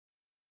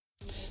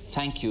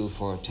thank you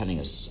for telling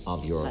us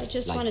of your I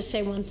just life. want to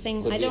say one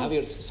thing.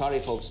 Sorry,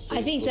 folks.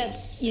 I think that,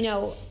 you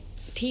know,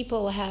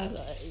 people have,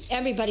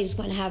 everybody's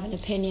going to have an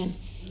opinion,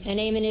 and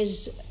Eamonn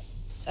is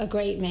a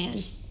great man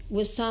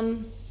with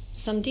some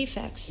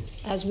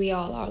defects, as we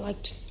all are. Like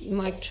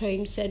Mike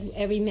Train said,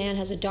 every man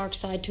has a dark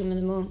side to him in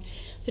the moon.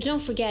 But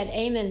don't forget,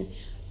 Eamonn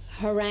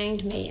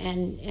harangued me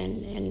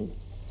and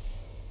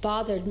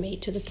bothered me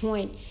to the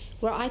point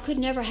where I could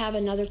never have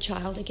another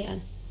child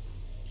again.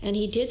 And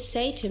he did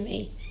say to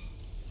me,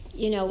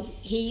 you know,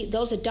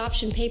 those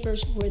adoption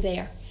papers were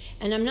there.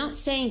 And I'm not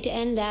saying to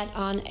end that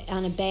on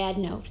a bad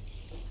note.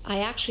 I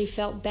actually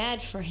felt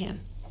bad for him.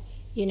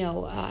 You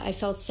know, I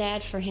felt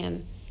sad for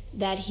him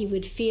that he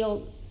would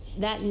feel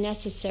that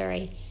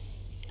necessary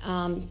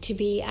to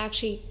be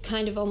actually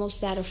kind of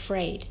almost that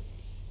afraid.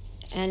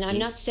 And I'm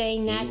not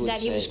saying that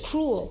he was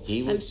cruel.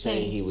 He would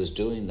say he was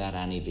doing that,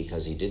 Annie,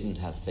 because he didn't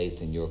have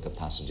faith in your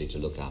capacity to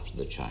look after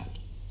the child.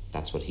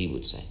 That's what he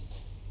would say.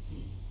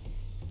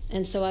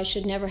 And so I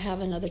should never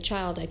have another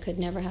child. I could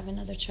never have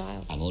another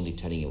child. I'm only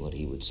telling you what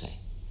he would say.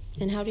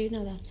 And how do you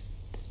know that?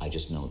 I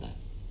just know that.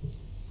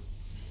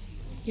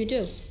 You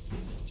do?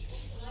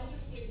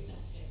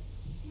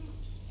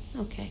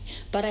 Okay.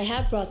 But I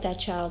have brought that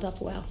child up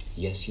well.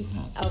 Yes, you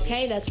have.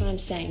 Okay, that's what I'm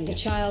saying. The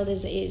child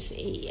is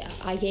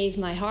I gave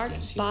my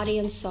heart, body,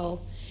 and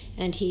soul.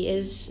 And he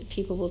is,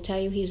 people will tell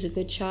you he's a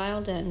good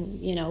child, and,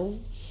 you know,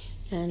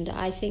 and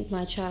I think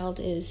my child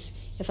is,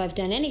 if I've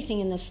done anything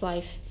in this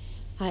life,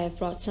 I have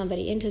brought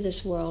somebody into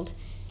this world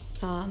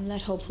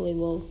that hopefully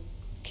will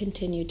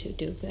continue to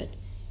do good,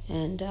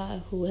 and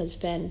who has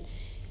been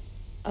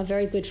a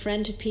very good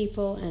friend to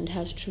people and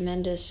has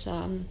tremendous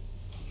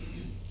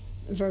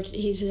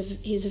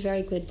he's a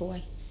very good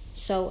boy.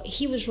 So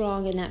he was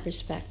wrong in that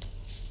respect.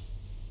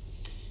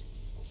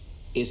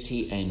 Is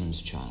he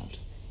Eamonn's child?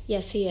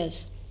 Yes, he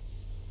is.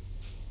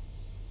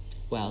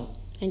 Well...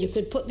 And you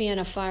could put me in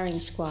a firing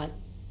squad,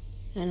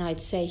 and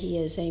I'd say he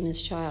is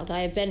Eamonn's child.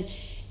 I have been,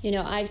 you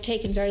know, I've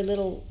taken very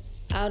little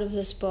out of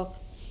this book.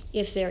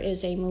 If there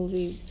is a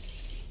movie,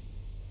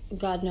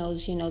 God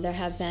knows, you know, there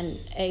have been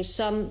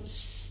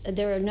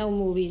there are no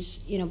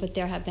movies, you know, but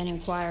there have been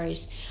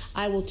inquiries.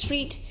 I will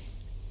treat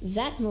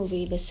that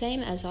movie the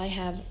same as I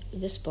have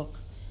this book.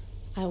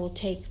 I will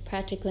take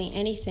practically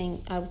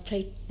anything. I will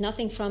take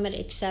nothing from it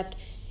except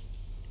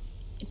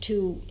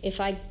if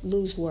I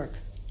lose work.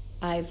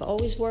 I've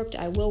always worked.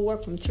 I will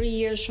work. From 3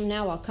 years from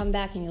now, I'll come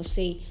back and you'll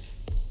see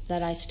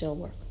that I still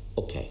work.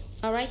 Okay.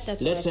 All right,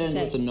 that's what I have to say. Let's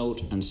end with a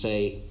note and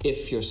say,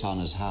 if your son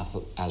is half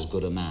as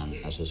good a man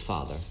as his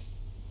father,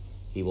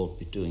 he won't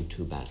be doing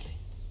too badly.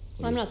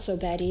 I'm not so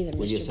bad either, Mr. Byrne.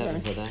 Will you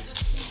settle for that?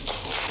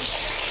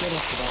 Will you settle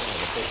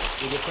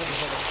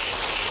for that?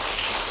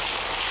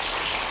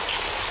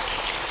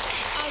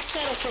 I'll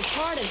settle for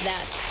part of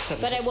that.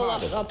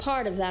 A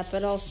part of that,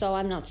 but also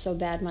I'm not so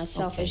bad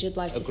myself as you'd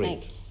like to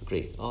think.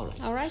 Agreed. All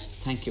right. All right.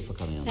 Thank you for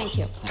coming on. Thank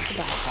you. Thank you.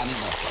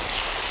 Goodbye.